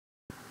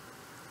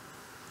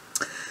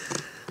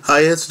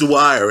Hi, it's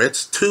Dwyer.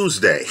 It's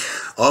Tuesday,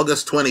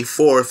 August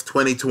 24th,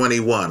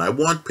 2021. I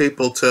want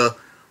people to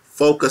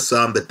focus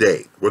on the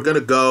date. We're going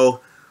to go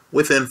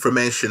with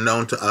information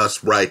known to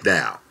us right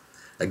now.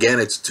 Again,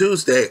 it's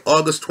Tuesday,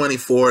 August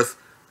 24th,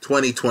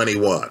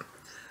 2021.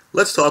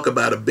 Let's talk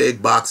about a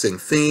big boxing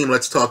theme.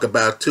 Let's talk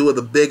about two of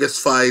the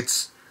biggest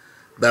fights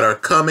that are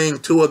coming,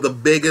 two of the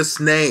biggest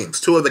names,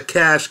 two of the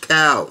cash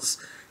cows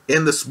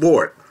in the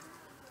sport.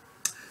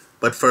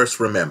 But first,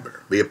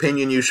 remember, the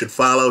opinion you should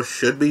follow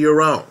should be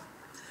your own.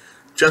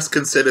 Just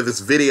consider this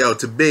video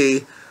to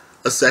be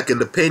a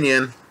second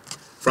opinion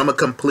from a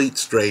complete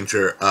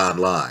stranger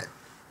online.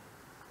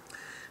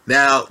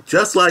 Now,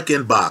 just like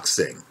in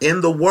boxing,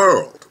 in the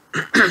world,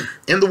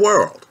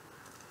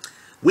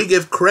 we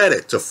give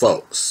credit to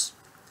folks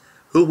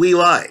who we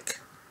like,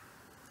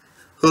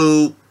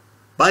 who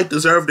might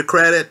deserve the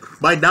credit,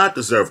 might not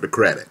deserve the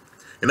credit.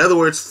 In other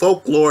words,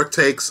 folklore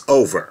takes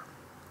over.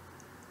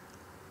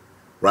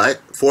 Right?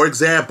 For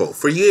example,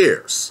 for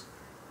years,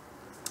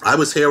 I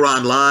was here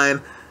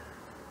online.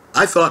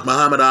 I thought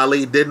Muhammad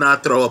Ali did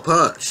not throw a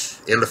punch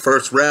in the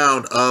first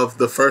round of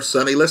the first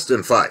Sonny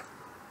Liston fight.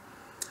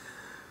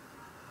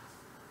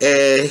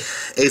 A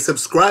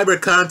subscriber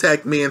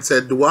contacted me and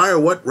said, Dwyer,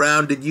 what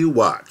round did you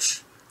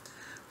watch?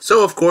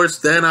 So, of course,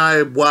 then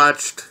I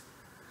watched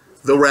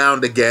the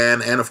round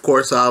again, and of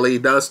course, Ali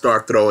does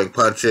start throwing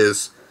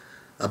punches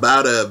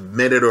about a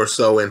minute or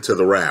so into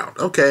the round.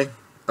 Okay.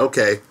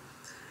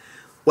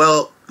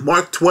 Well,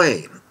 Mark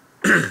Twain,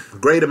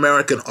 great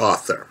American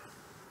author,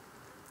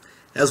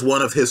 has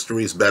one of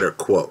history's better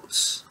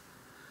quotes.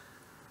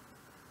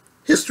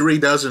 History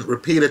doesn't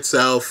repeat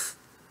itself,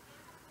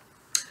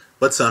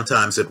 but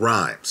sometimes it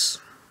rhymes,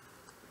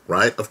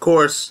 right? Of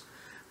course,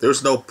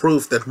 there's no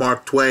proof that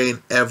Mark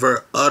Twain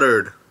ever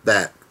uttered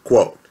that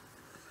quote,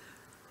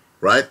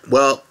 right?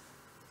 Well,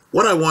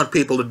 what I want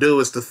people to do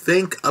is to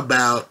think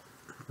about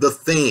the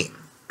theme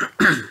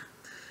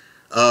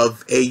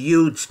of a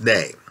huge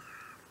name,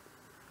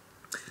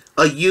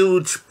 a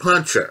huge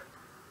puncher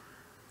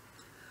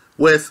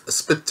with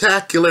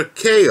spectacular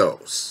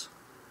KOs,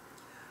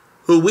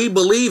 who we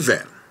believe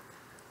in,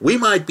 we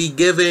might be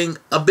giving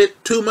a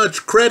bit too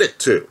much credit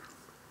to.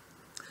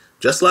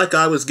 Just like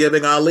I was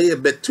giving Ali a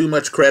bit too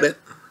much credit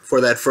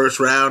for that first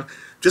round,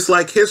 just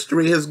like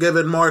history has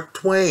given Mark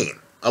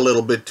Twain a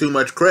little bit too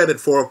much credit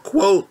for a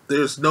quote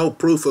there's no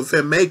proof of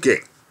him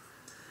making.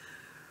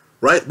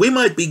 Right? We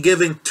might be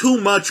giving too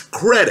much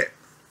credit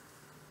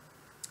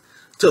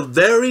to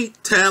very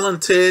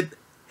talented,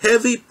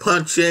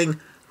 heavy-punching,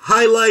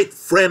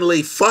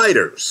 highlight-friendly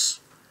fighters.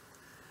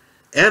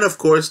 And, of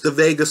course, the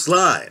Vegas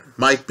line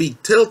might be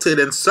tilted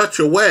in such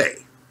a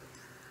way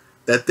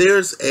that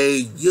there's a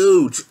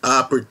huge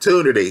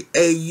opportunity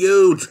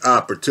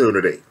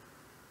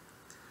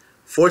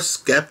for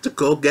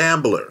skeptical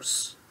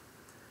gamblers.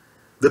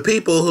 The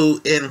people who,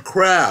 in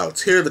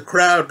crowds, hear the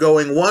crowd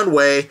going one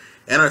way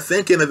and are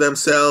thinking to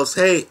themselves,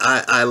 hey,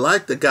 I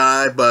like the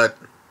guy, but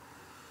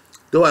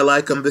do I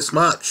like him this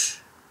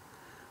much?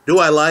 Do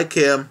I like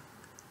him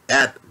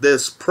at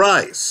this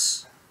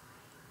price?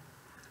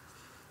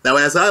 Now,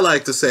 as I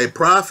like to say,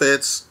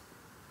 profits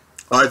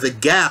are the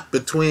gap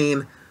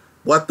between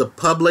what the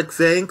public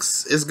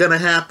thinks is going to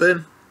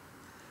happen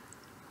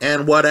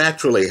and what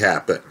actually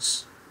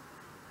happens.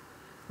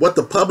 What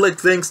the public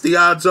thinks the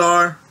odds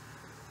are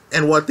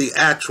and what the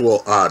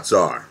actual odds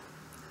are.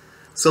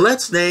 So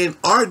let's name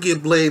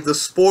arguably the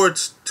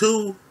sport's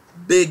two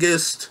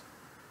biggest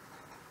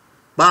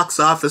box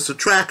office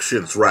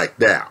attractions right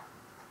now,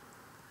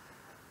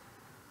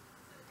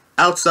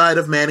 outside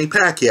of Manny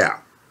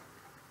Pacquiao.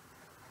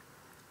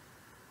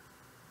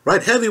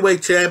 Right,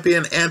 heavyweight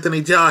champion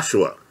Anthony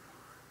Joshua.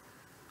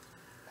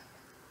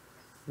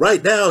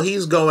 Right now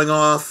he's going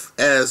off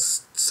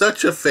as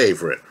such a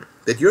favorite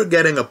that you're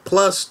getting a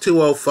plus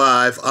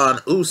 205 on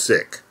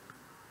Usyk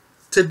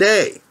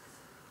today,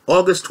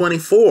 August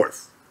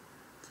 24th.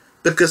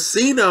 The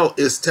casino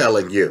is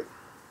telling you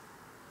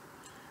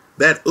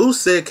that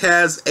Usyk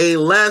has a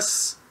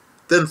less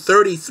than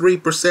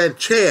 33%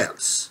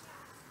 chance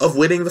of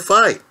winning the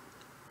fight.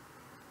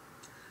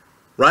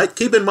 Right?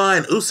 Keep in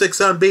mind,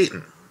 Usyk's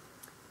unbeaten.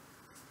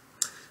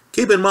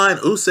 Keep in mind,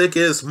 Usyk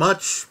is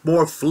much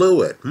more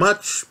fluid,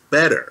 much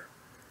better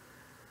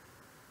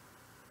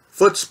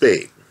foot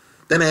speed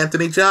than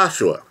Anthony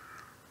Joshua.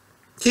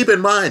 Keep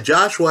in mind,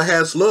 Joshua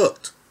has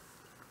looked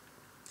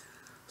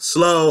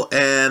slow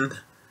and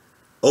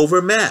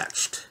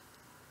overmatched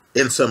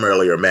in some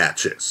earlier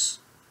matches.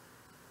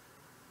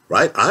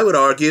 Right? I would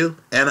argue,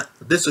 and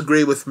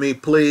disagree with me,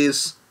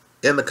 please,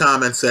 in the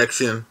comment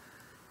section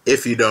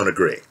if you don't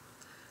agree.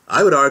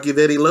 I would argue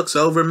that he looks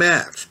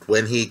overmatched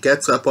when he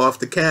gets up off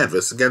the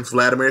canvas against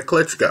Vladimir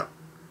Klitschko.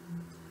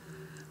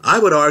 I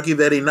would argue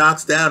that he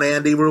knocks down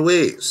Andy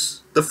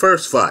Ruiz, the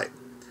first fight.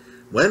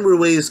 When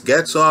Ruiz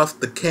gets off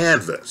the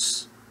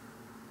canvas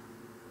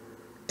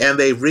and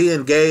they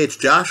re-engage,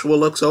 Joshua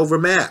looks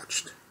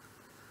overmatched.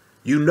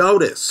 You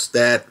notice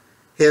that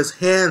his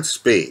hand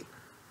speed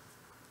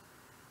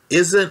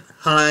isn't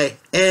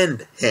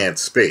high-end hand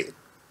speed.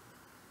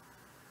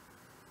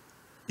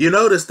 you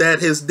notice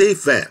that his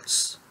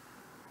defense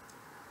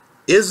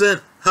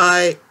isn't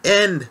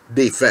high-end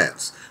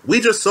defense. We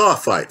just saw a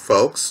fight,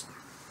 folks,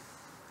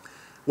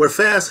 where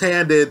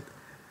fast-handed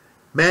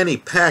Manny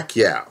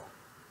Pacquiao,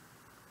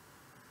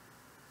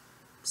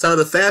 some of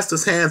the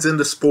fastest hands in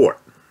the sport,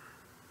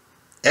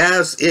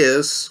 as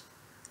is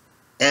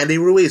Andy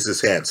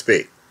Ruiz's hand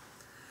speed,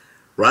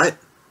 right?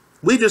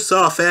 We just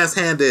saw a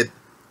fast-handed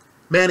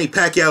Manny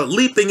Pacquiao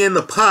leaping in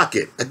the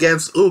pocket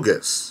against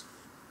Ugas.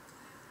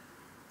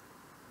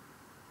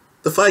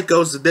 The fight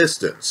goes the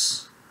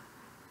distance.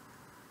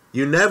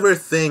 You never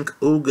think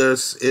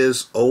Ugas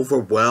is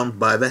overwhelmed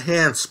by the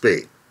hand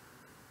speed,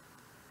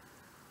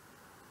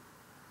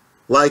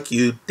 like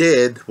you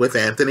did with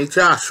Anthony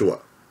Joshua.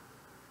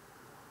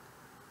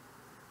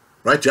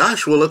 Right?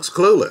 Joshua looks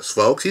clueless,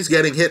 folks. He's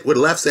getting hit with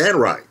lefts and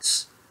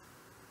rights.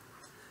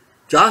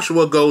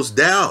 Joshua goes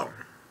down.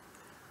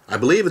 I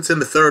believe it's in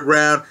the 3rd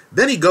round.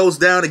 Then he goes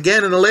down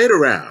again in a later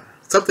round,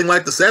 something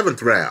like the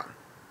 7th round.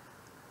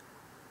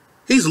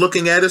 He's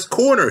looking at his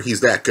corner.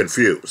 He's that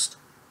confused.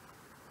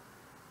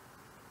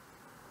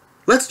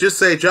 Let's just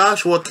say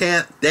Joshua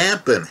can't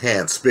dampen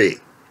hand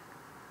speed,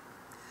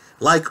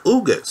 like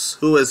Ugas,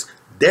 who has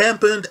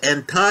dampened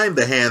and timed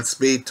the hand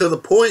speed to the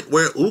point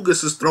where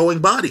Ugas is throwing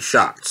body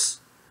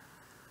shots.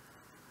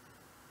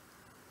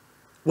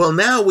 Well,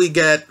 now we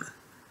get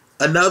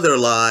another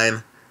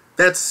line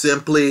that's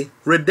simply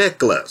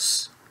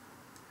ridiculous.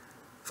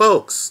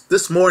 Folks,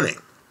 this morning,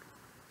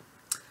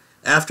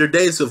 after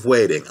days of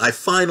waiting, I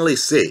finally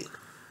see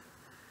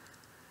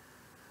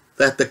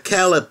that the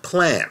Caleb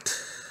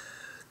Plant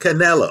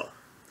Canelo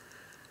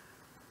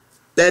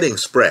betting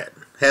spread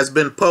has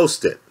been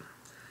posted.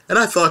 And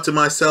I thought to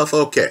myself,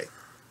 okay,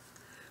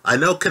 I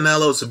know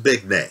Canelo's a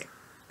big name.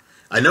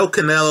 I know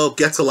Canelo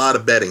gets a lot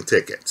of betting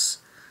tickets.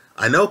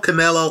 I know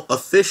Canelo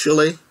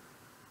officially,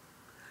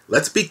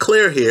 let's be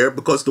clear here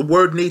because the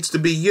word needs to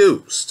be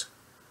used,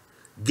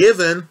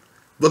 given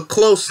the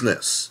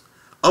closeness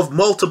of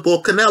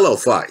multiple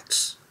Canelo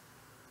fights.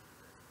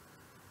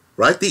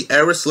 Right? The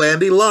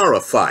Erislandy-Lara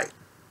fight.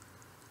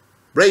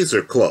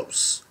 Razor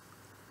close.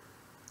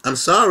 I'm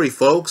sorry,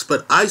 folks,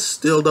 but I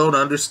still don't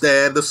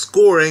understand the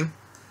scoring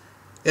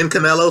in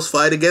Canelo's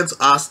fight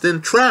against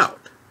Austin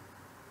Trout.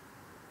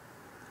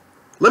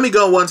 Let me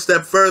go one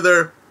step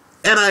further,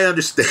 and I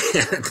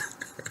understand.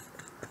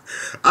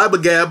 I'm a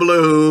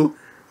gambler who,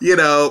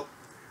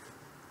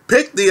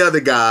 picked the other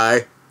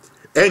guy,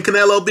 and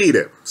Canelo beat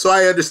him. So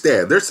I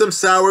understand. There's some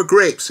sour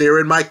grapes here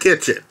in my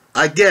kitchen.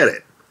 I get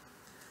it.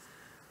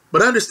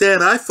 But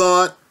understand, I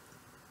thought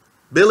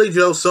Billy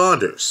Joe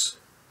Saunders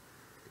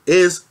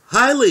is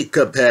highly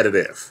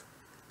competitive.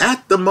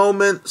 At the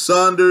moment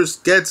Saunders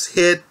gets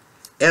hit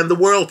and the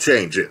world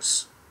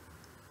changes.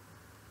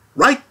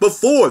 Right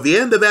before the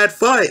end of that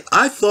fight,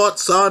 I thought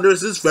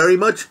Saunders is very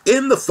much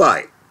in the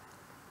fight.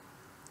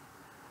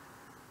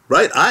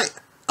 Right?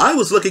 I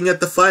was looking at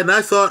the fight and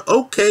I thought,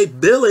 okay,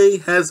 Billy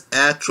has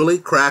actually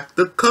cracked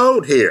the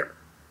code here.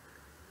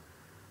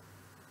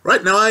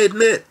 Right now, I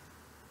admit,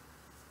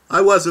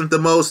 I wasn't the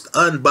most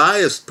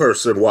unbiased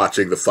person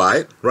watching the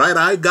fight, right?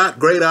 I got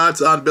great odds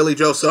on Billy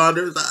Joe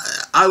Saunders.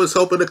 I was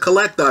hoping to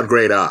collect on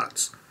great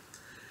odds.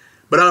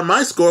 But on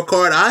my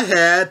scorecard, I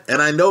had,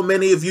 and I know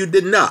many of you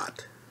did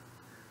not,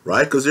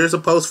 right? Because there's a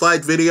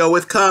post-fight video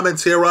with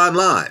comments here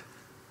online.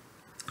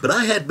 But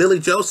I had Billy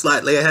Joe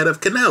slightly ahead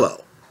of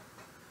Canelo.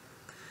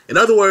 In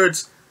other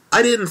words,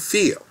 I didn't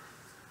feel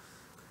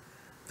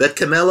that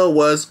Canelo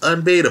was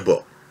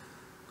unbeatable.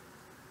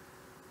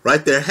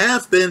 Right? There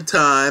have been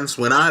times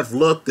when I've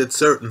looked at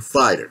certain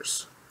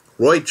fighters.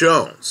 Roy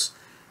Jones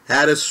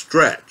had a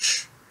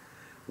stretch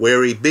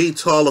where he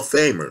beats Hall of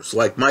Famers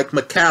like Mike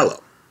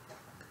McCallum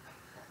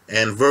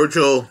and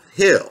Virgil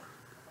Hill.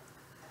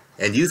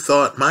 And you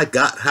thought, my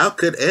God, how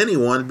could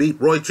anyone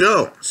beat Roy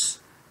Jones?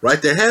 Right?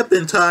 There have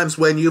been times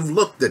when you've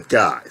looked at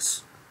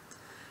guys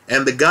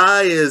and the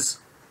guy is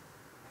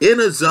in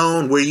a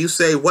zone where you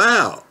say,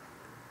 wow,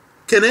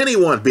 can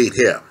anyone beat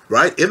him?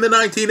 Right? In the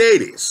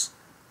 1980s.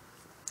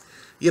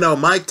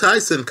 Mike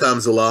Tyson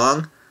comes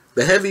along,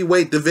 the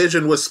heavyweight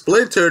division was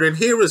splintered, and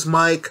here is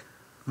Mike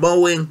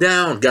mowing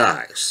down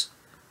guys.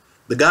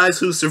 The guys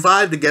who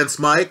survived against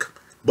Mike,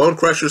 Bone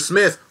Crusher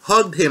Smith,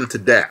 hugged him to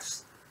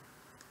death.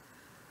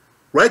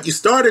 Right? You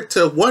started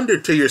to wonder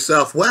to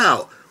yourself,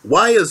 wow,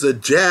 why is a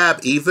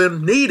jab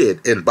even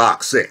needed in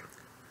boxing?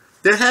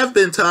 There have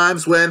been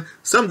times when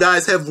some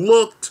guys have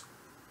looked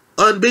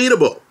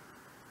unbeatable.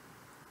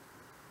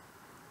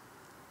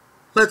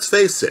 Let's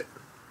face it.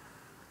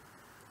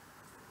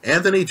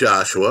 Anthony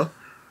Joshua,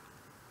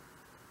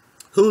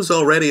 who's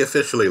already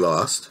officially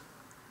lost,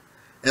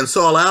 and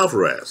Saul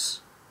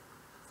Alvarez,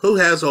 who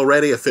has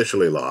already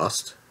officially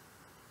lost,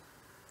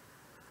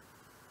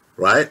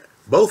 right?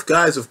 Both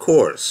guys, of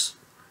course,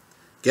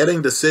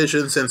 getting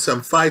decisions in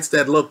some fights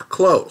that look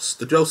close.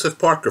 The Joseph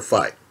Parker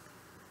fight,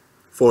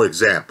 for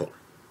example.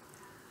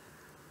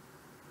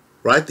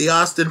 Right? The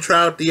Austin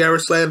Trout, the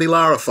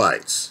Erislandy-Lara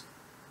fights,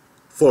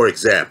 for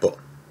example.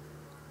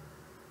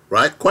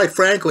 Right? Quite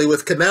frankly,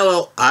 with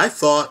Canelo, I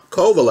thought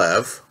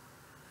Kovalev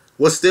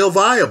was still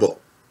viable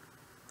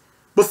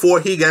before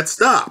he got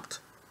stopped.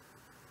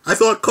 I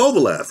thought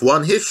Kovalev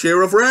won his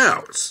share of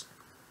rounds.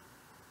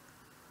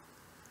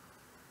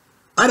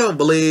 I don't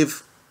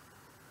believe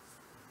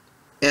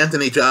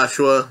Anthony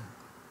Joshua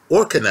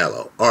or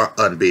Canelo are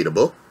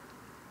unbeatable.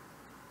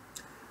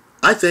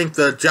 I think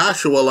the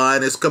Joshua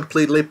line is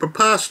completely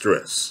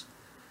preposterous.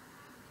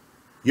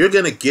 You're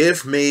going to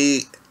give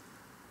me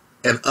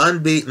an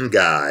unbeaten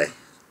guy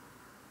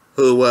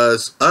who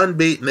was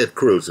unbeaten at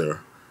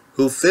cruiser,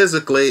 who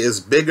physically is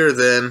bigger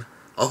than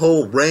a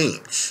whole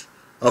range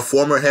of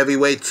former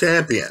heavyweight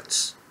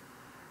champions,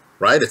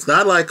 right? It's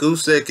not like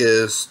Usyk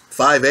is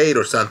 5'8"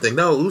 or something.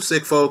 No,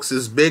 Usyk, folks,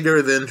 is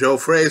bigger than Joe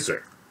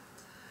Frazier,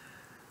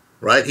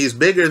 right? He's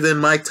bigger than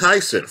Mike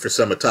Tyson for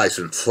some of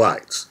Tyson's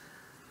fights.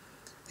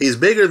 He's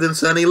bigger than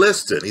Sonny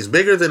Liston. He's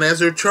bigger than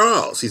Ezra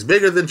Charles. He's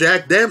bigger than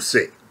Jack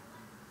Dempsey.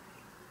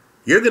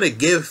 You're going to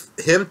give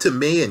him to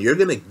me and you're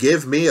going to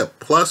give me a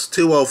plus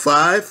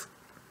 205?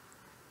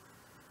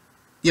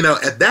 You know,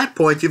 at that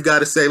point, you've got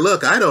to say,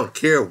 look, I don't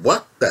care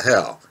what the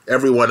hell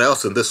everyone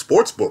else in this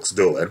sports book's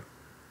doing.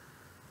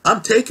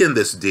 I'm taking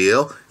this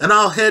deal and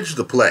I'll hedge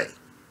the play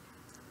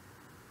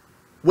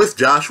with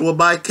Joshua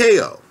by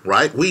KO,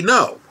 right? We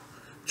know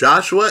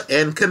Joshua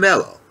and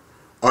Canelo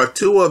are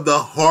two of the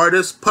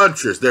hardest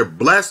punchers. They're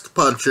blessed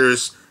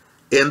punchers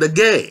in the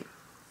game.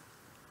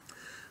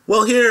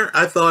 Well, here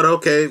I thought,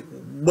 okay,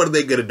 what are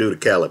they going to do to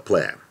Caleb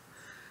Plant?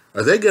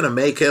 Are they going to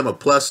make him a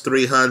plus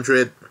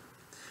 300?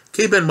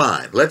 Keep in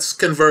mind, let's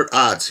convert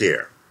odds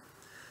here.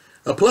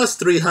 A plus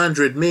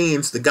 300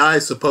 means the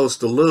guy's supposed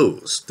to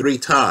lose 3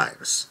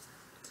 times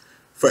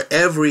for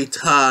every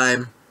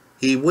time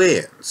he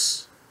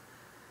wins.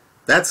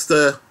 That's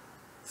the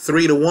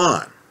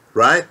 3-to-1,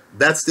 right?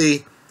 That's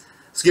the,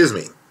 excuse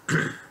me,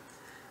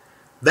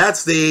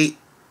 that's the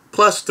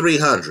plus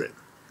 300.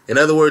 In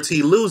other words,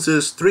 he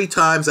loses 3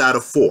 times out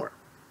of 4.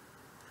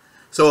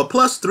 So a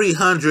plus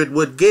 300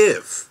 would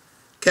give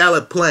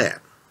Caleb Plant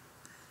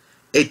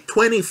a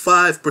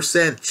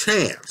 25%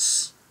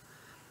 chance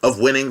of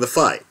winning the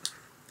fight,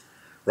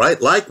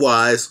 right?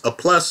 Likewise, a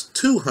plus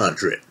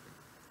 200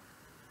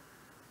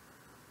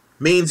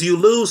 means you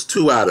lose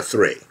 2 out of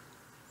 3.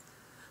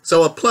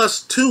 So a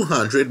plus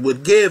 200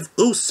 would give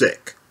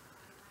Usyk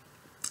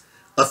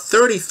a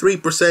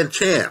 33%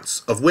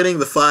 chance of winning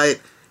the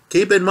fight.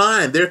 Keep in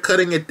mind, they're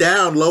cutting it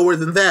down lower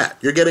than that.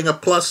 You're getting a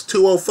plus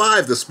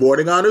 205 this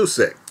morning on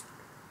Usyk.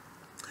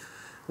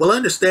 Well,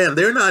 understand,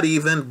 they're not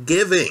even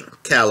giving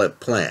Caleb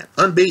Plant,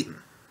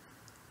 unbeaten.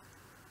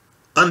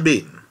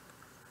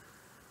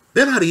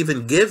 They're not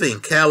even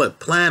giving Caleb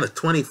Plant a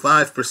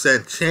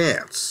 25%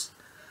 chance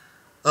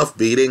of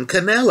beating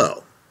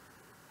Canelo.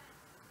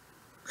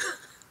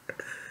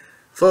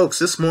 Folks,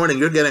 this morning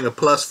you're getting a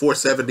plus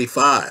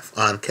 475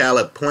 on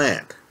Caleb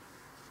Plant.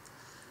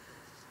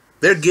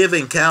 They're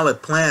giving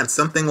Caleb Plant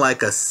something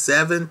like a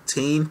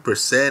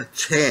 17%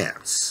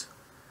 chance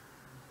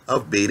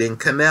of beating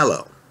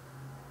Canelo.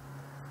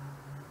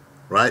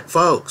 Right,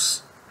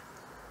 folks?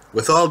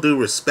 With all due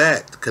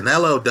respect,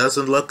 Canelo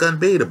doesn't look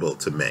unbeatable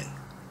to me.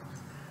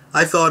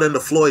 I thought in the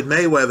Floyd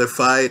Mayweather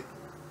fight,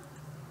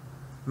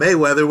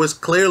 Mayweather was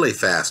clearly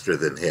faster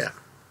than him.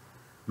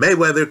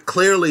 Mayweather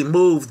clearly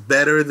moved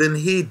better than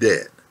he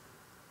did.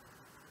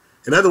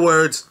 In other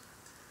words,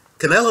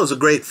 Canelo's a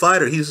great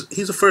fighter.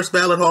 He's a first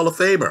ballot Hall of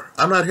Famer.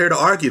 I'm not here to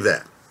argue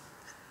that.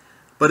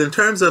 But in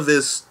terms of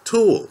his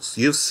tools,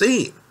 you've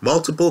seen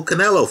multiple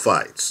Canelo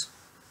fights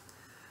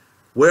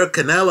where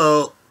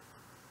Canelo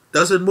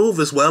doesn't move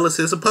as well as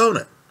his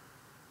opponent.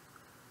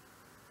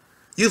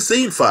 You've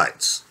seen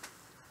fights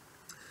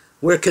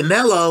where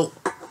Canelo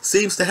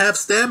seems to have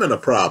stamina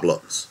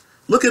problems.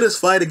 Look at his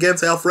fight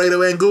against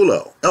Alfredo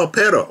Angulo, El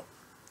Perro.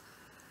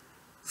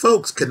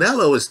 Folks,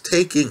 Canelo is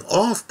taking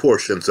off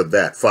portions of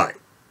that fight.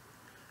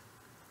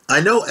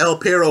 I know El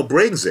Perro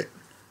brings it,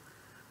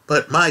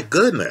 but my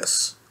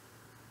goodness,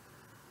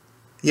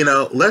 you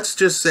know, let's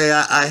just say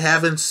I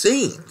haven't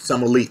seen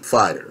some elite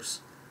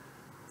fighters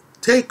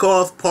take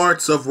off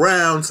parts of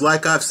rounds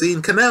like I've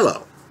seen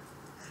Canelo.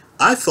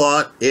 I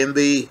thought in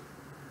the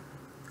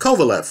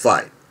Kovalev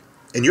fight,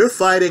 and you're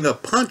fighting a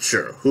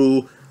puncher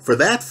who, for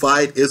that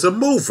fight, is a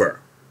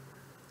mover,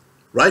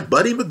 right?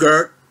 Buddy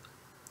McGirt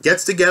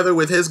gets together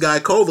with his guy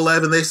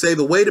Kovalev, and they say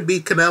the way to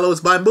beat Canelo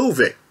is by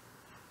moving.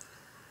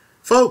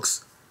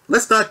 Folks,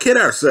 let's not kid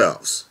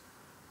ourselves.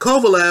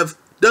 Kovalev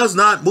does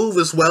not move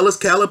as well as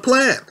Caleb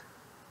Plant.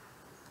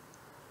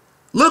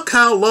 Look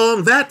how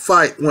long that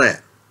fight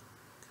went.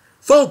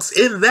 Folks,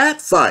 in that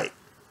fight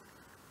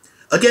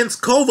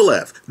against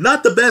Kovalev,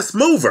 not the best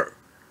mover,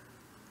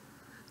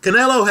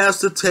 Canelo has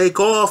to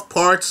take off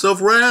parts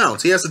of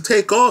rounds. He has to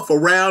take off a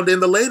round in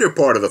the later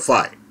part of the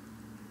fight.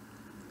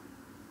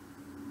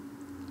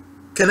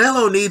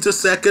 Canelo needs a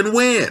second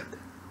wind.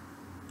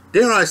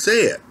 Dare I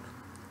say it?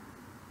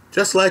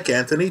 Just like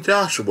Anthony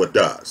Joshua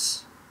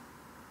does.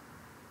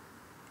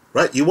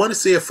 Right? You want to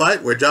see a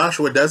fight where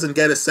Joshua doesn't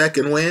get a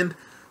second wind?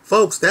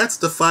 Folks, that's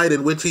the fight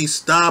in which he's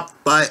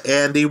stopped by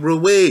Andy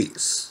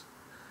Ruiz.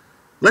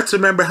 Let's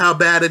remember how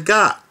bad it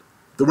got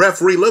The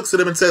referee looks at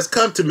him and says,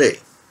 "Come to me."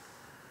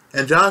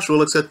 And Joshua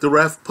looks at the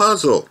ref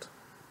puzzled.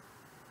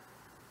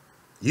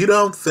 You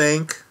don't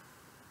think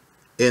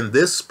in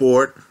this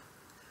sport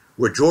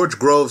where George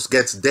Groves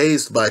gets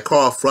dazed by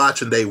Carl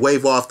Froch and they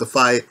wave off the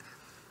fight,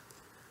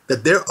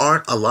 that there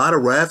aren't a lot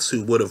of refs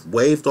who would have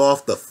waved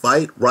off the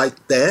fight right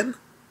then?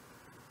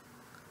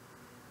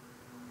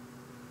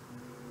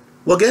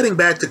 Well, getting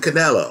back to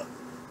Canelo.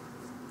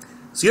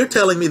 So you're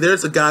telling me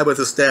there's a guy with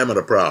a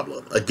stamina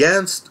problem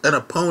against an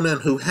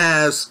opponent who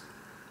has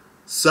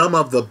some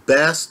of the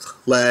best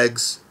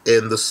legs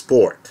in the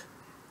sport.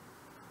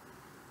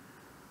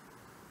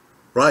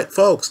 Right,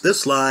 folks,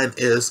 this line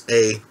is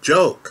a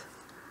joke.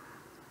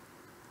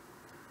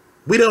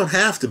 We don't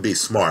have to be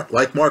smart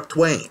like Mark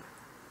Twain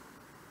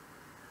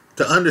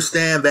to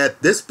understand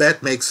that this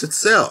bet makes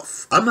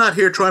itself. I'm not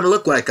here trying to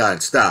look like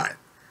Einstein.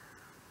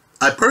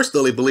 I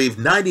personally believe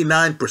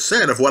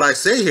 99% of what I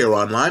say here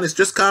online is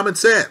just common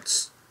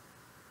sense.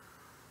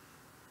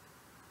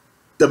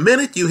 The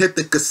minute you hit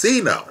the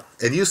casino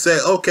and you say,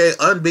 okay,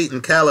 unbeaten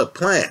Caleb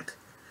Plant,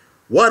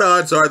 what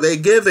odds are they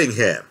giving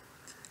him?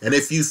 And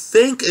if you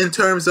think in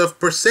terms of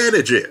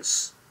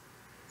percentages,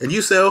 and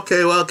you say,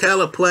 okay, well,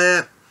 Caleb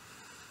Plant,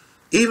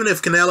 even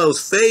if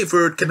Canelo's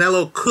favored,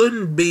 Canelo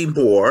couldn't be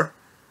more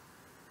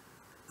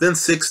than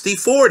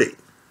 60-40.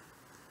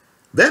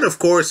 Then, of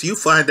course, you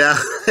find out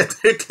that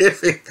they're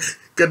giving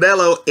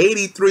Canelo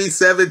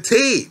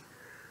 83-17.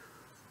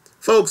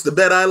 Folks, the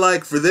bet I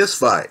like for this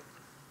fight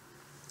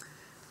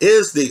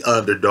is the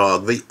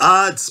underdog. The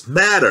odds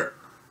matter.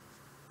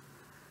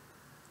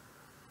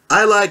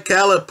 I like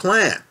Caleb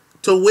Plant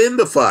to win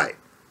the fight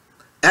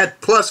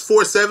at plus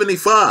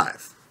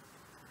 475.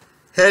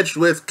 Hedged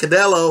with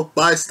Canelo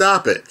by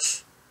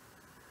stoppage.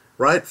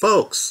 Right,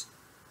 folks?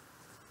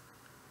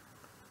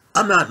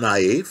 I'm not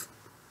naive.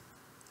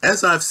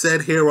 As I've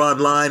said here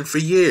online for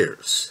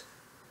years,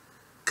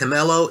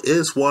 Canelo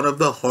is one of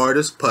the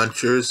hardest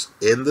punchers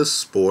in the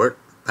sport,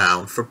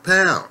 pound for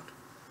pound.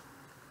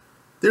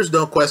 There's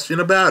no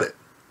question about it.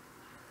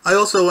 I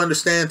also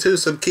understand, too,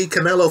 some key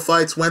Canelo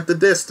fights went the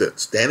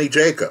distance. Danny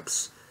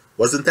Jacobs.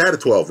 Wasn't that a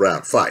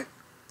 12-round fight?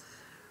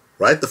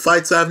 Right? The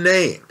fights I've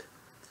named.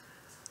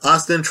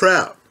 Austin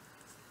Trout.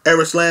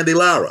 Erislandy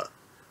Lara.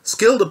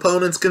 Skilled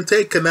opponents can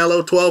take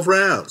Canelo 12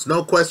 rounds.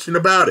 No question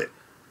about it.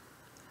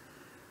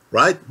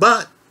 Right?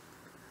 But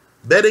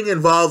betting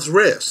involves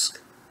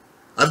risk.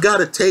 I've got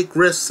to take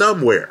risk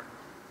somewhere.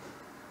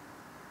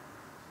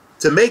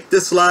 To make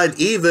this line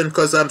even,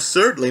 because I'm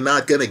certainly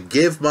not going to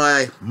give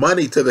my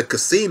money to the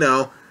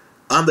casino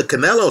on the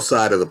Canelo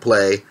side of the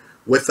play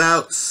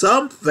without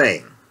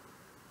something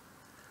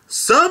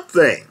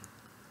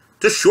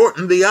to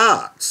shorten the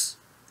odds.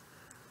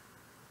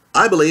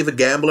 I believe a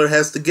gambler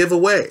has to give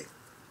away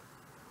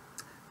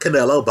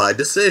Canelo by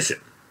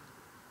decision.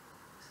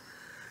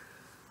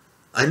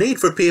 I need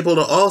for people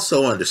to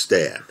also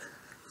understand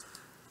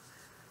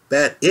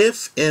that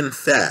if, in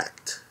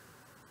fact,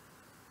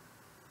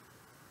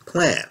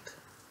 Plant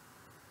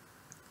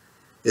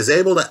is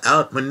able to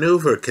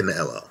outmaneuver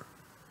Canelo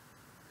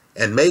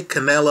and make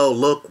Canelo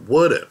look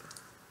wooden,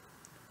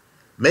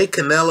 make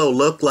Canelo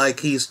look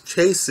like he's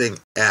chasing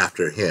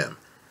after him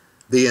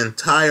the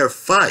entire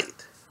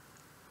fight,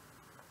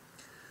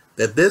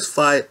 that this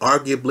fight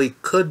arguably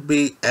could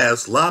be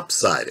as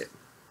lopsided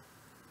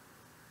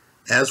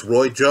as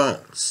Roy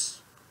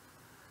Jones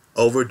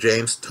over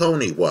James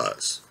Toney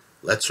was.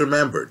 Let's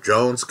remember,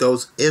 Jones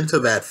goes into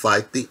that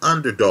fight the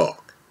underdog.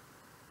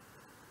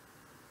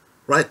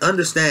 Right?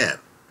 Understand.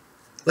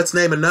 Let's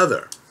name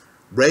another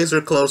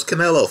razor-close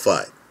Canelo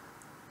fight.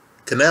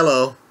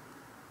 Canelo,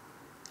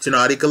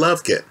 Gennady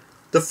Golovkin,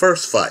 the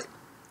first fight.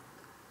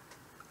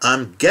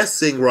 I'm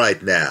guessing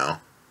right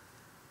now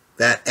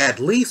that at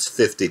least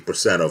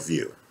 50% of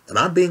you, and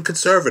I'm being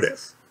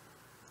conservative,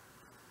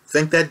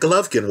 think that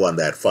Golovkin won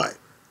that fight.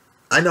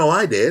 I know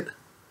I did.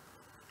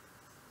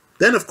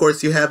 Then, of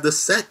course, you have the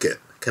second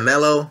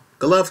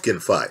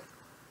Canelo-Golovkin fight.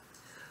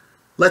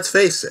 Let's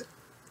face it,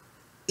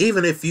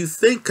 even if you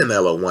think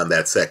Canelo won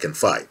that second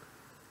fight,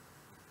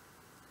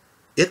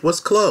 it was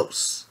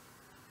close.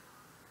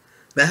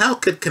 Now, how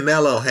could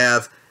Canelo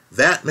have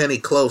that many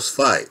close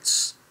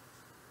fights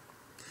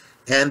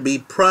and be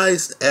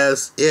priced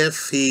as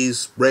if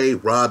he's Ray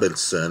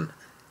Robinson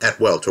at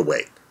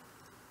welterweight?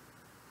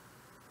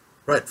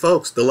 Right,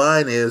 folks, the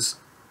line is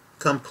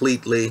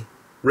completely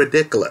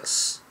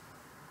ridiculous.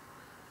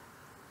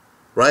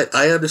 Right?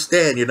 I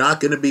understand you're not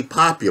going to be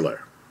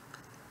popular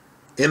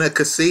in a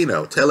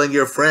casino telling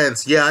your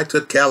friends, yeah, I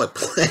took Caleb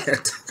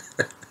Plant.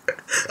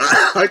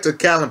 I took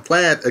Caleb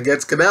Plant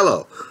against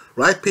Canelo.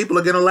 Right? People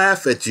are going to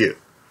laugh at you.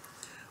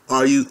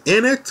 Are you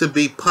in it to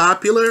be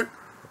popular,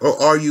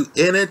 or are you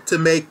in it to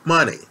make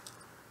money?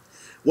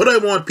 What I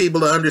want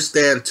people to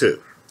understand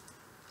too,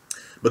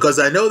 because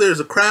I know there's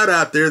a crowd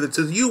out there that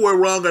says, you were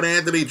wrong on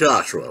Anthony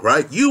Joshua,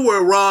 right? You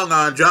were wrong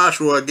on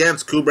Joshua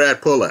against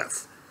Kubrat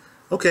Pulev.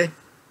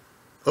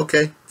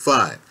 Okay,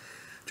 fine.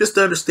 Just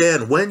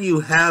understand, when you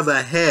have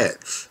a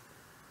hedge,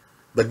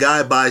 the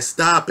guy by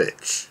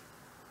stoppage,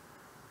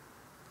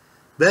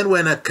 Then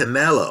when a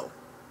Canelo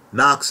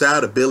knocks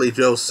out a Billy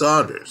Joe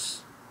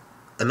Saunders,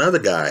 another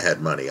guy I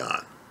had money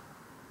on,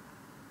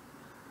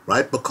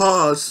 right?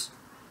 Because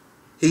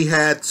he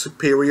had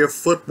superior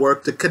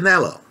footwork to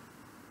Canelo,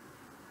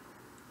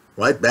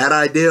 right? Bad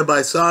idea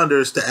by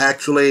Saunders to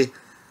actually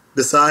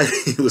decide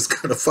he was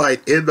going to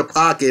fight in the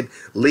pocket,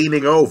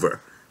 leaning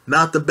over.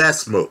 Not the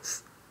best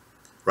move,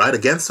 right?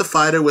 Against a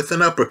fighter with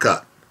an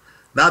uppercut.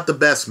 Not the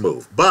best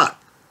move. But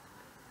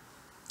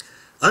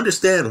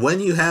understand, when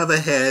you have a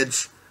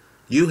hedge,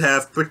 you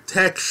have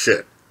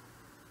protection.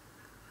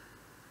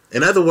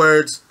 In other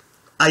words,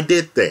 I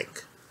did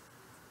think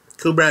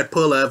Kubrat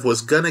Pulev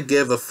was going to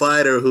give a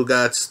fighter who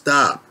got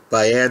stopped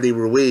by Andy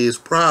Ruiz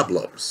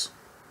problems.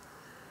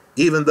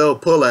 Even though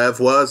Pulev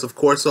was, of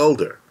course,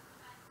 older.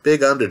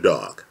 Big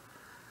underdog.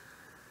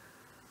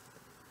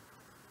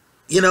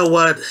 You know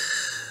what?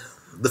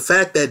 The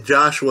fact that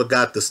Joshua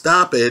got the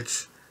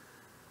stoppage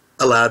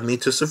allowed me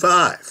to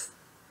survive.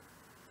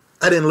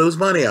 I didn't lose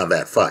money on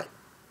that fight.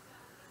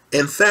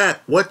 In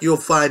fact, what you'll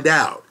find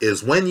out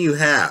is when you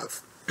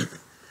have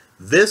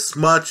this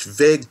much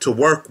vig to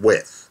work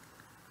with,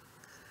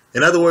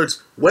 in other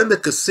words, when the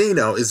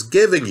casino is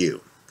giving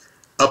you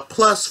a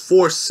plus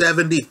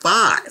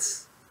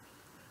 475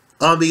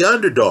 on the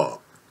underdog,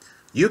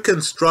 you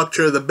can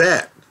structure the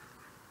bet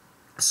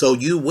so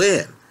you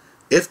win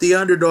if the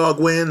underdog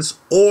wins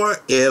or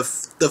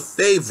if the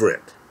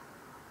favorite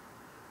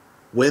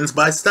wins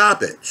by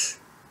stoppage.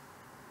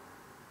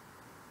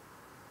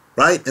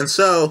 Right? And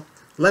so,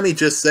 let me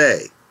just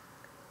say,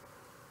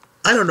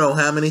 I don't know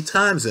how many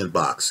times in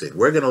boxing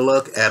we're going to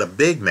look at a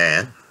big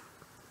man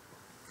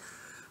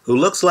who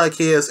looks like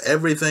he has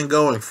everything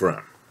going for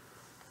him.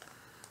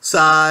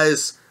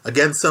 Size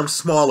against some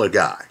smaller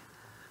guy.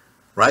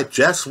 Right?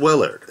 Jess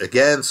Willard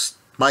against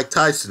Mike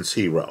Tyson's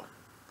hero.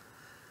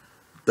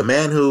 The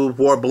man who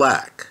wore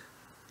black.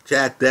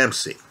 Jack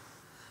Dempsey.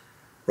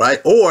 Right?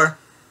 Or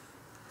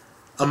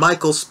a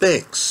Michael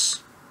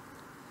Spinks.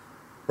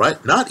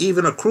 Right? Not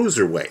even a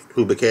cruiserweight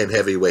who became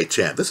heavyweight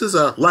champ. This is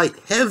a light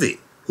heavy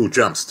who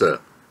jumps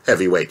to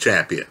heavyweight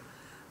champion.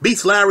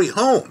 Beats Larry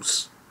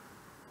Holmes,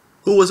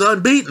 who was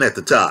unbeaten at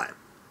the time.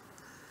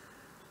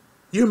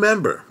 You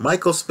remember,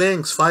 Michael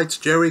Spinks fights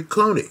Jerry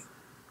Cooney.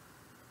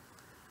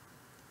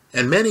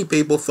 And many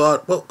people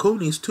thought, well,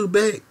 Cooney's too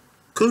big.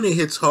 Cooney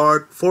hits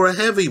hard for a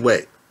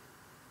heavyweight.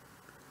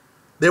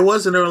 There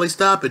was an early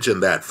stoppage in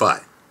that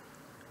fight.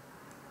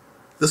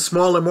 The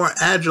smaller, more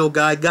agile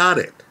guy got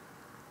it.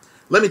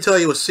 Let me tell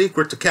you a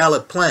secret to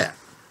Caleb Plant.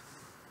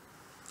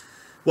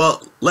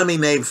 Well, let me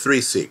name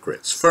 3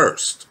 secrets.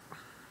 First,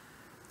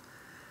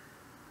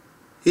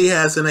 he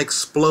has an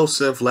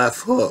explosive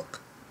left hook.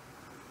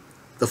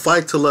 The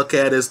fight to look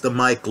at is the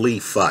Mike Lee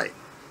fight.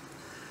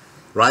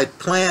 Right?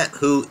 Plant,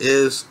 who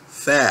is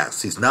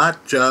fast. He's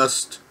not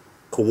just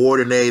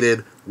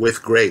coordinated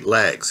with great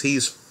legs.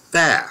 He's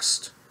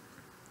fast.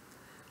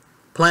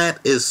 Plant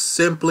is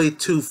simply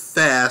too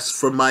fast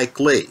for Mike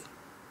Lee.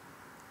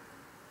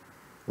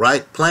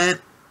 Right?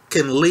 Plant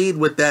can lead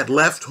with that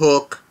left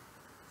hook.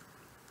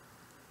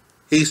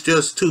 He's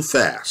just too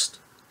fast.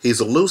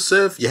 He's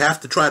elusive. You have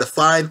to try to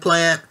find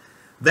Plant.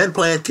 Then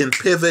Plant can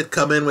pivot,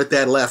 come in with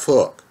that left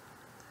hook.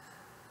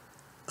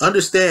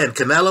 Understand,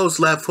 Canelo's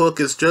left hook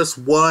is just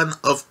one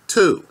of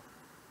 2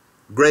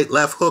 great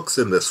left hooks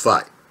in this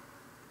fight.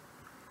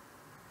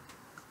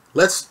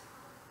 Let's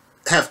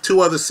have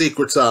 2 other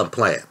secrets on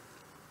Plant.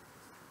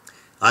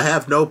 I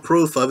have no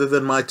proof other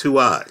than my 2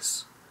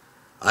 eyes.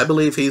 I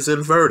believe he's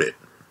inverted.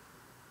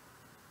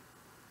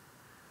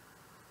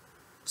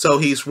 So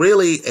he's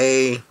really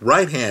a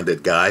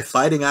right-handed guy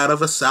fighting out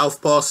of a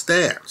southpaw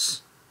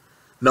stance.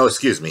 No,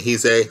 excuse me,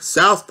 he's a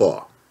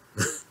southpaw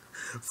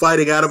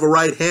fighting out of a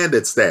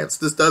right-handed stance.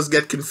 This does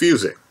get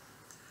confusing.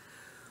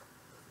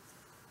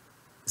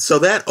 So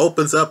that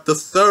opens up the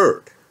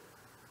 3rd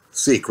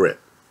secret.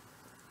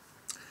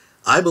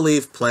 I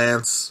believe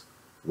Plant's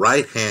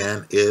right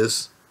hand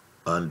is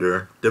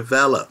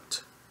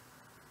underdeveloped.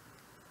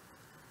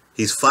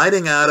 He's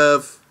fighting out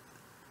of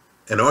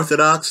an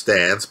orthodox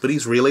stance, but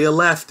he's really a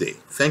lefty.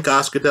 Think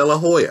Oscar De La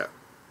Hoya.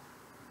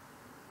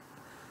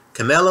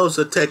 Canelo's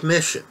a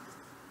technician.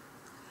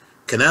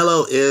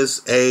 Canelo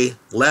is a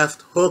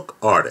left hook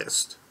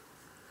artist.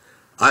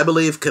 I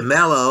believe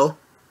Canelo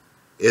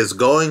is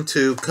going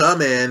to come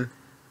in,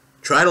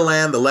 try to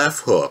land the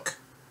left hook,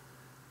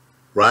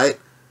 right?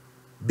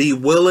 Be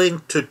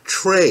willing to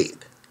trade.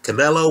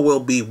 Canelo will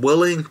be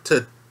willing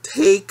to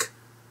take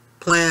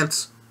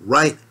Plant's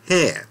right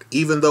hand,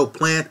 even though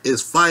Plant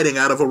is fighting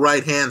out of a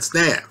right hand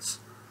stance,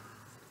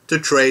 to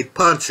trade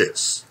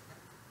punches.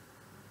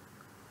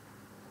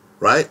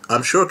 Right?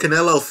 I'm sure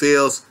Canelo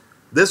feels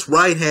this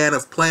right hand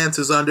of Plant's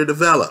is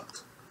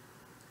underdeveloped.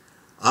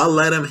 I'll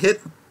let him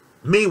hit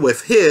me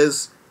with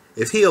his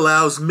if he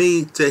allows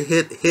me to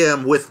hit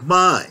him with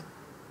mine.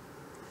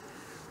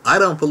 I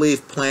don't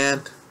believe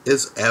Plant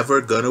is ever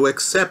going to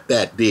accept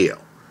that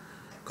deal,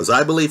 because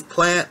I believe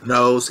Plant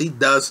knows he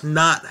does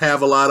not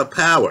have a lot of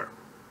power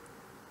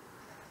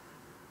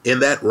in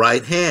that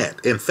right hand.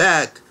 In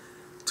fact,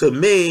 to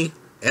me,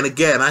 and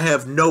again, I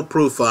have no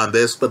proof on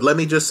this, but let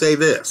me just say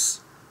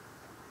this.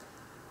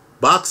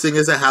 Boxing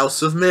is a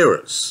house of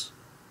mirrors.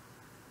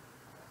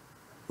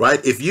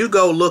 Right? If you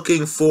go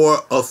looking for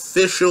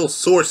official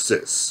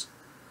sources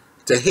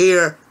to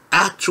hear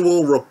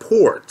actual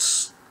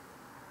reports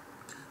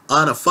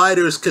on a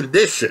fighter's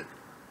condition,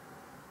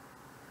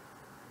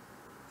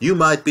 you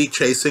might be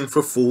chasing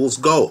for fool's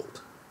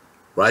gold.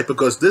 Right?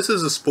 Because this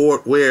is a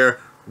sport where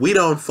we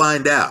don't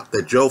find out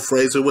that Joe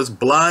Frazier was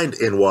blind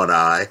in one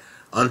eye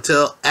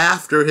until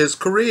after his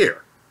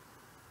career.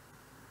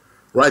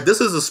 Right?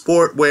 This is a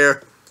sport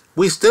where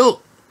we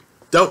still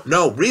don't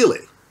know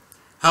really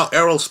how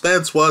Errol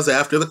Spence was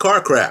after the car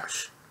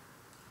crash.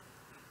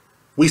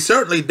 We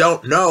certainly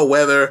don't know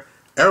whether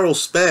Errol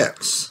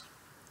Spence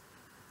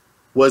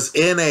was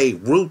in a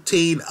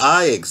routine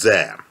eye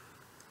exam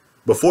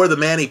before the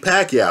Manny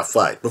Pacquiao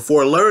fight,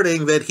 before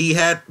learning that he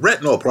had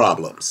retinal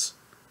problems.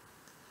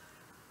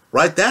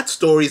 Right? That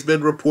story's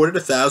been reported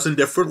 1,000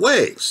 different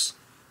ways.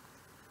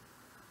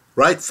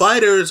 Right?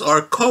 Fighters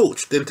are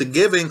coached into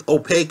giving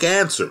opaque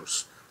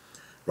answers.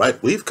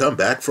 Right? We've come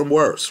back from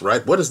worse.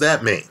 Right? What does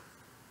that mean?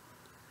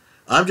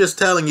 I'm just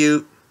telling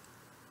you,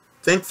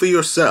 think for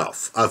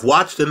yourself. I've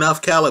watched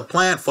enough Caleb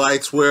Plant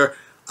fights where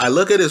I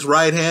look at his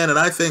right hand and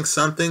I think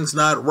something's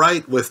not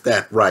right with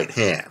that right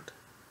hand.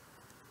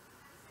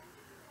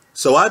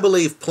 So I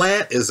believe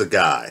Plant is a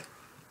guy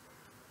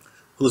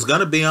who's going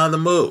to be on the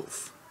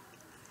move.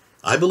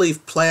 I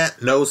believe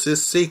Plant knows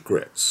his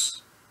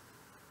secrets.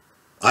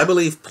 I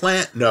believe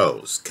Plant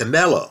knows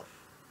Canelo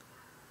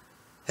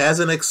has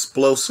an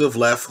explosive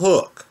left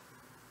hook.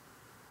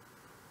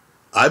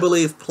 I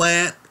believe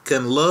Plant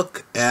can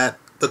look at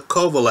the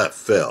Kovalev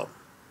film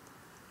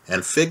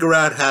and figure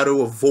out how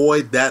to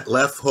avoid that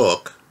left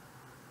hook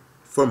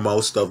for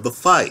most of the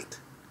fight.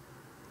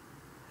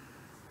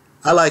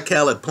 I like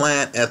Caleb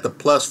Plant at the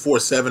plus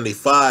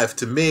 475.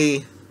 To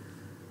me,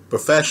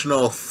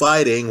 professional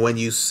fighting, when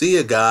you see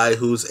a guy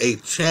who's a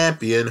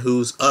champion,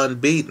 who's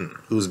unbeaten,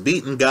 who's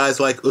beaten guys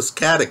like Us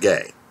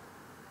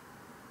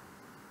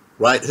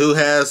right, who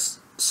has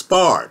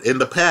sparred in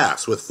the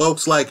past with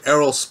folks like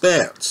Errol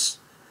Spence,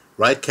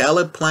 right?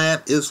 Caleb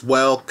Plant is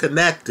well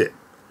connected.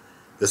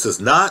 This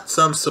is not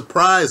some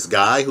surprise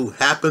guy who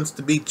happens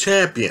to be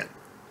champion.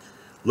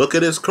 Look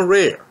at his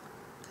career.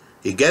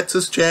 He gets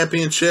his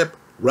championship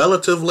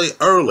relatively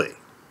early.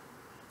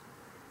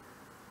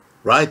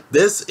 Right?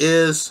 This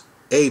is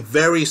a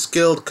very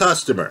skilled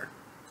customer.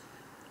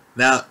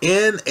 Now,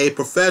 in a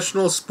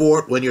professional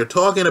sport, when you're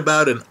talking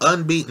about an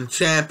unbeaten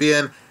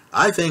champion,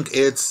 I think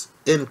it's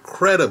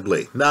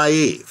incredibly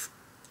naive.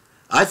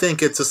 I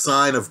think it's a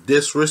sign of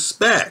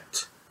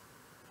disrespect.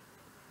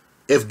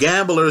 If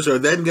gamblers are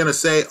then going to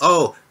say,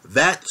 oh,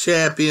 that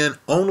champion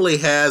only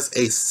has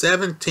a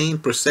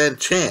 17%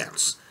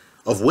 chance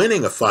of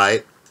winning a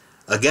fight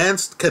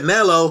against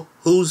Canelo,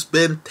 who's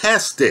been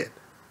tested.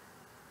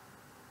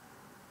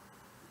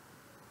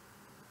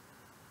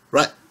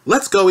 Right?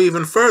 Let's go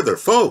even further,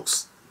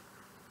 folks.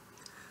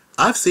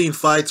 I've seen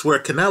fights where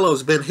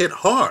Canelo's been hit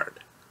hard.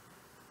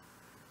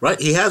 Right?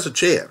 He has a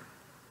chin.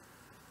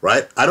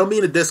 Right? I don't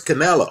mean to diss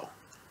Canelo.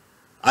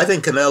 I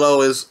think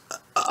Canelo is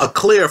a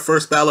clear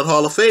first ballot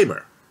Hall of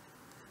Famer.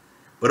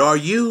 But are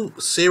you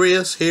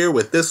serious here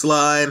with this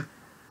line,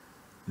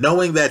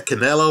 knowing that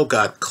Canelo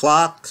got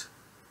clocked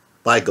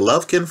by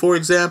Golovkin, for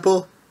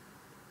example?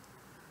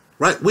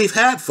 Right? We've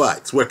had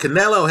fights where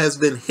Canelo has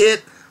been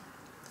hit.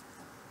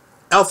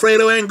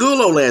 Alfredo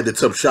Angulo landed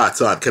some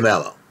shots on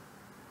Canelo.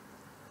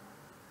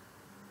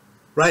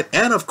 Right?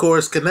 And of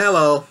course,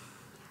 Canelo,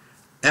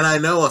 and I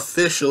know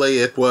officially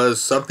it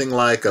was something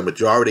like a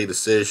majority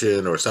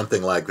decision or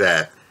something like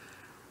that.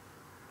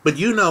 But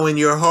you know in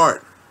your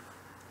heart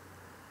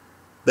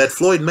that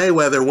Floyd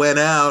Mayweather went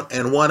out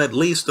and won at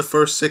least the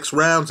first 6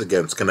 rounds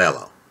against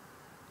Canelo.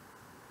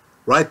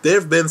 Right? There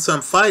have been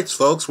some fights,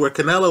 folks, where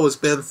Canelo has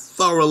been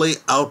thoroughly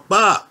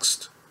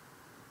outboxed.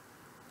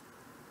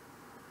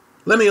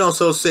 Let me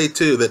also say,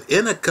 too, that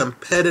in a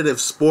competitive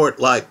sport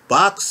like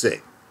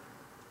boxing,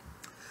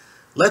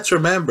 let's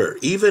remember,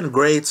 even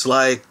greats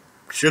like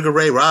Sugar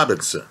Ray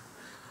Robinson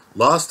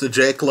lost to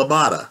Jake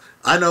LaMotta.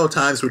 I know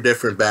times were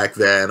different back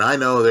then. I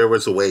know there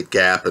was a weight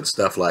gap and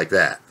stuff like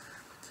that.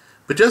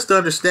 But just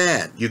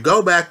understand, you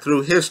go back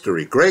through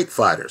history, great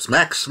fighters,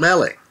 Max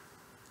Schmeling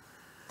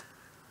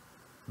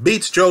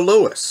beats Joe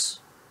Louis.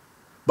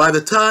 By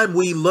the time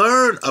we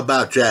learn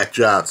about Jack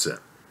Johnson,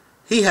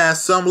 he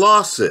has some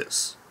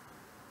losses.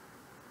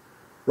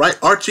 Right?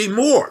 Archie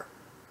Moore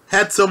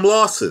had some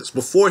losses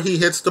before he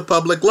hits the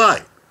public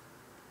light.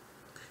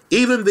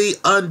 Even the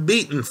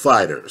unbeaten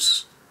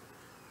fighters.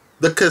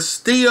 The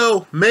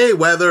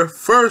Castillo-Mayweather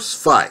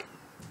first fight.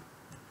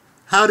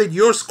 How did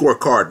your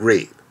scorecard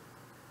read?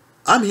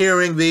 I'm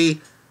hearing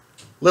the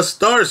La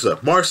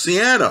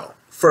Starza-Marciano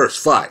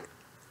first fight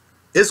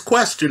is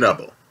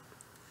questionable.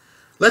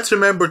 Let's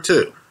remember,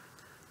 too,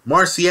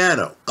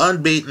 Marciano,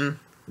 unbeaten,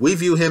 we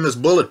view him as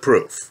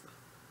bulletproof.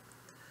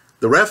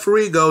 The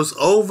referee goes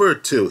over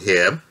to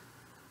him.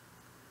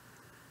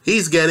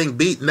 He's getting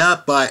beaten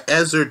up by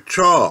Ezzard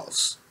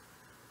Charles.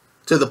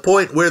 To the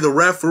point where the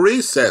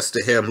referee says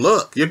to him,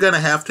 look, you're going to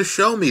have to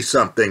show me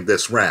something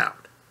this round.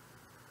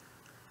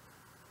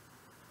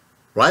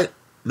 Right?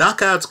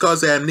 Knockouts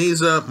cause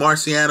amnesia.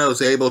 Marciano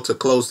is able to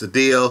close the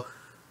deal.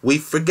 We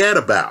forget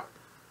about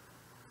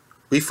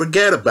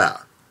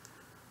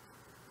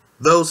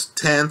those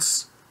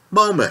tense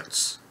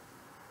moments.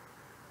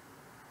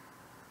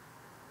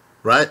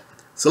 Right?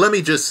 So let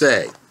me just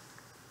say,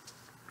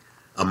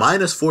 a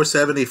minus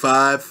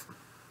 475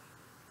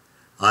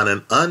 on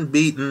an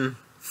unbeaten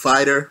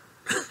fighter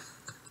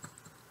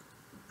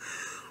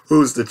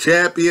who's the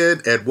champion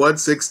at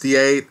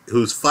 168,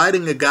 who's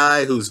fighting a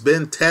guy who's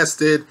been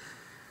tested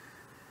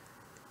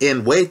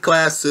in weight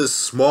classes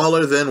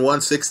smaller than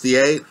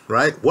 168,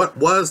 right? What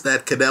was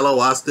that Canelo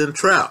Austin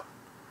Trout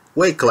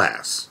weight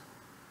class?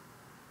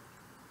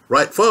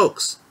 Right,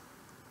 folks?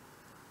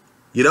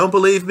 You don't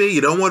believe me? You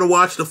don't want to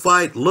watch the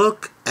fight?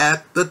 Look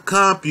at the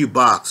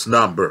CompuBox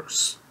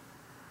numbers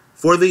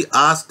for the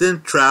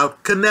Austin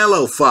Trout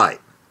Canelo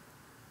fight.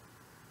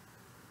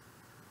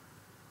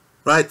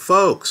 Right,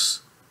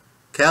 folks?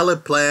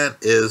 Caleb Plant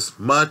is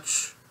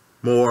much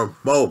more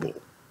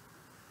mobile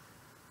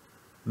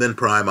than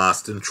prime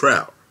Austin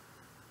Trout.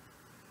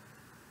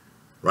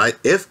 Right?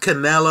 If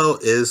Canelo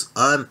is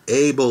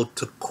unable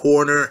to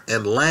corner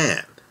and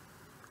land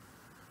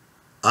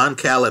on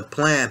Caleb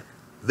Plant,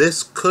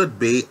 this could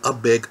be a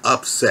big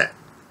upset.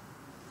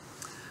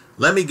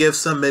 Let me give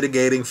some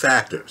mitigating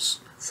factors,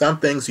 some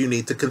things you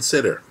need to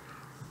consider.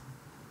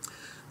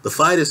 The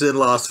fight is in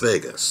Las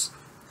Vegas.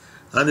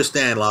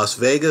 Understand, Las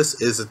Vegas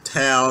is a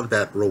town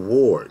that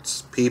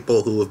rewards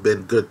people who have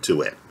been good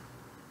to it.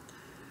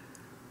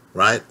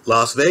 Right?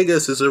 Las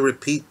Vegas is a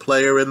repeat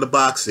player in the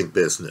boxing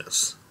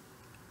business.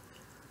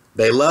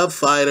 They love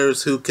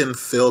fighters who can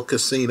fill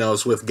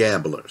casinos with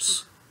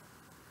gamblers.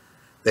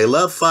 They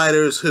love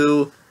fighters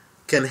who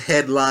can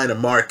headline a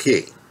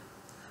marquee,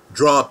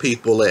 draw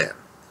people in,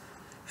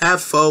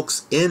 have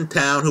folks in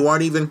town who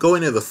aren't even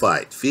going to the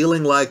fight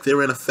feeling like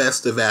they're in a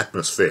festive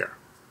atmosphere.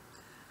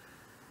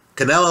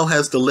 Canelo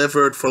has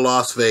delivered for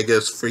Las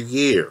Vegas for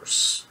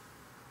years.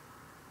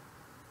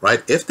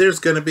 Right? If there's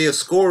going to be a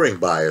scoring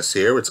bias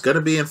here, it's going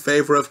to be in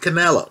favor of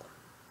Canelo.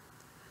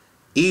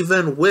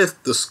 Even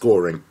with the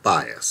scoring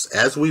bias,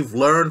 as we've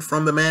learned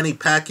from the Manny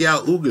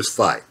Pacquiao-Ugas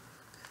fight,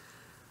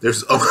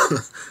 there's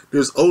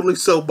only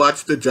so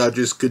much the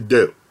judges could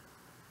do.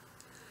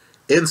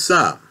 In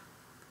sum,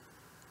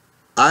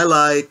 I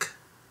like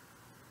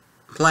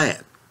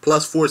Plant,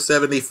 plus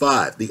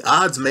 475. The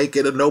odds make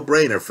it a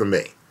no-brainer for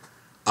me.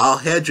 I'll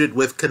hedge it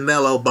with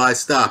Canelo by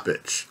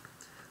stoppage.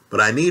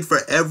 But I need for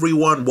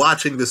everyone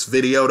watching this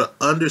video to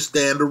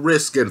understand the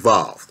risk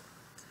involved.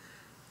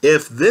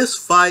 If this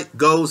fight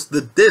goes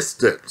the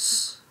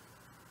distance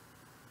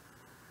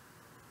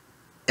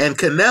and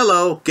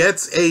Canelo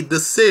gets a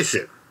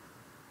decision,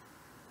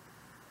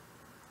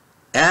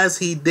 as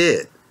he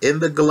did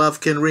in the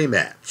Golovkin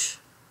rematch,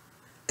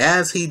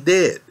 as he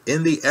did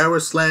in the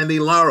Arislandi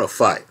Lara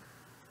fight,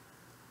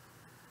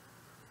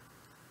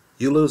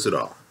 you lose it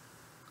all.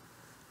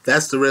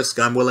 That's the risk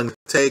I'm willing to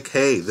take.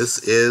 Hey, this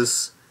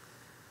is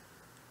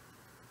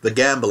the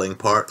gambling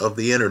part of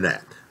the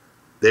internet.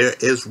 There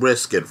is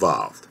risk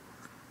involved.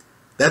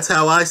 That's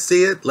how I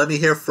see it. Let me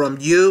hear from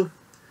you.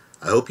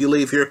 I hope you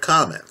leave your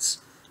comments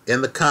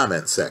in the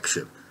comment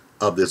section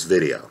of this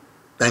video.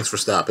 Thanks for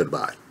stopping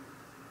by.